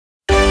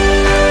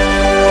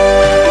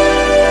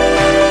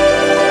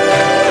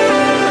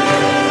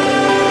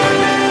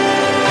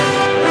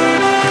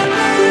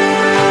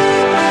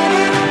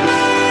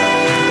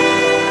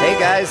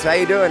guys, how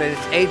you doing? It's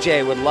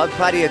AJ with Love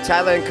Pattaya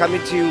Thailand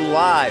coming to you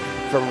live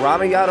from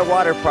Ramayana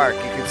Water Park.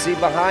 You can see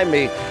behind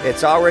me,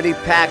 it's already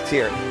packed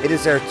here. It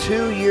is their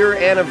 2-year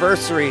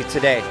anniversary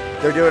today.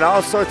 They're doing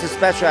all sorts of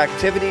special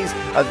activities,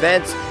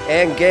 events,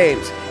 and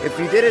games. If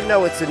you didn't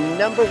know, it's the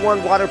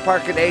 #1 water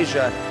park in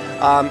Asia,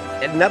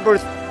 and number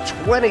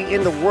 20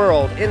 in the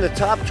world, in the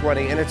top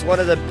 20, and it's one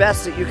of the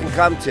best that you can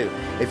come to.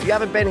 If you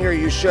haven't been here,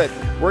 you should.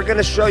 We're going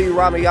to show you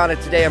Ramayana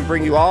today and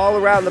bring you all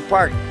around the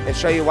park and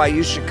show you why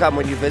you should come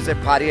when you visit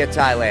Pattaya,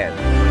 Thailand.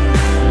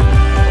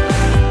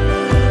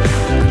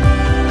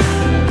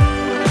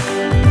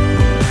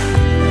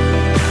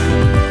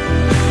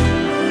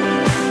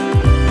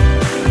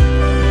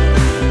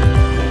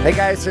 Hey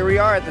guys, here we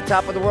are at the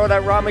top of the world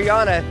at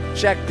Ramayana.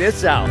 Check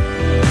this out.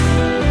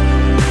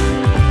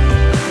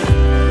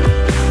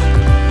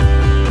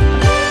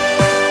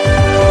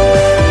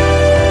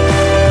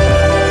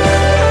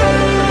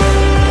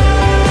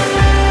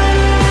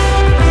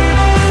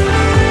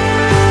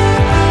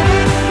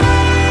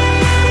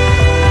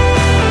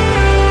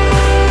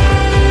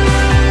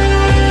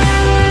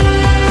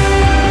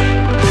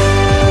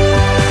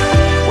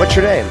 What's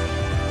your name?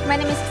 My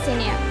name is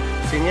Ksenia.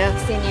 Ksenia?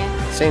 Ksenia.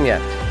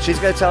 Ksenia. She's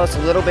going to tell us a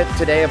little bit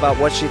today about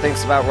what she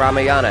thinks about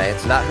Ramayana.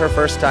 It's not her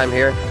first time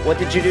here. What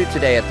did you do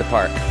today at the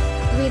park?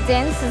 We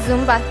dance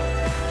Zumba.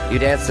 You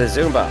danced the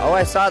Zumba. Oh,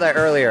 I saw that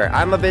earlier.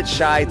 I'm a bit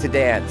shy to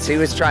dance. He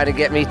was trying to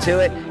get me to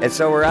it, and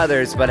so were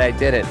others, but I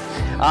didn't.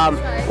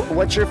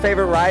 What's your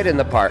favorite ride in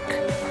the park?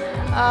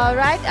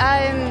 Right,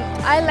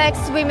 I like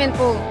swimming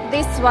pool.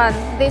 This one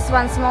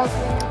small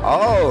swimming pool.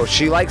 Oh,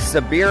 she likes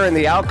the beer and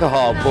the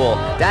alcohol pool.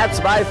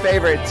 That's my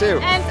favorite too.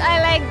 And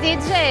I like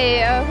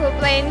DJ who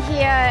playing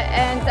here,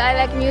 and I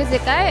like music.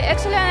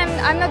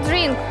 I'm not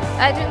drink.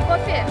 I drink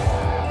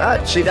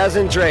coffee. She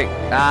doesn't drink.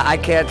 I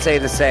can't say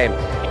the same.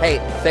 Hey,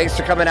 thanks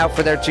for coming out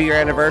for their 2-year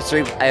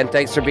anniversary, and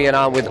thanks for being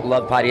on with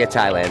Love Pattaya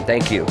Thailand.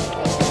 Thank you.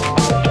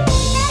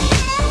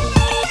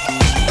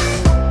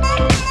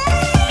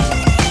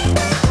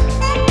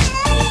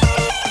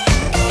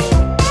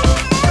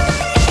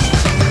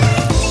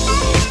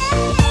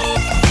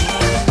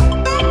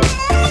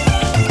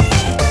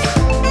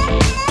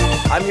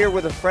 I'm here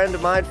with a friend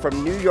of mine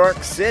from New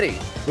York City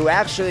who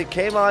actually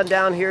came on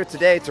down here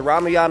today to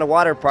Ramayana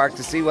Water Park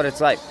to see what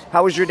it's like.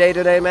 How was your day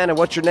today, man, and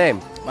what's your name?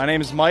 My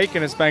name is Mike,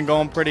 and it's been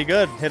going pretty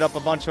good. Hit up a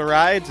bunch of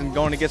rides and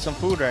going to get some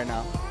food right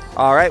now.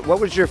 All right, what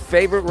was your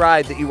favorite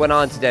ride that you went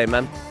on today,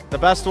 man? The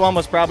best one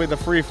was probably the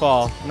free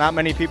fall. Not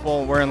many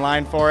people were in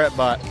line for it,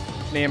 but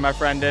me and my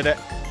friend did it.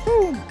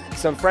 Woo.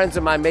 Some friends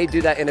of mine may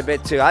do that in a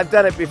bit too. I've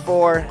done it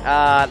before.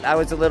 I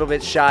was a little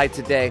bit shy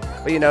today,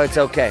 but you know, it's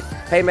okay.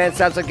 Hey man,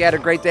 sounds like you had a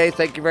great day.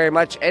 Thank you very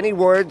much. Any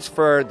words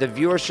for the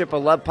viewership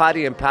of Love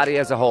Pattaya and Pattaya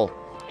as a whole?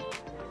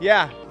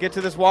 Yeah, get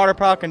to this water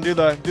park and do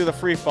the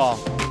free fall.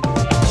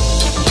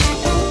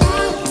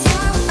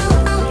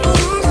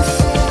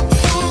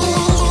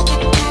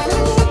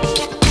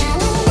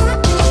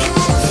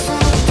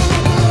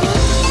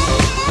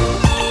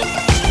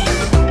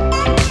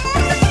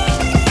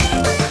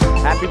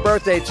 Happy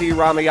birthday to you,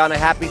 Ramayana.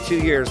 Happy 2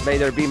 years. May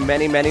there be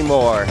many, many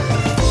more.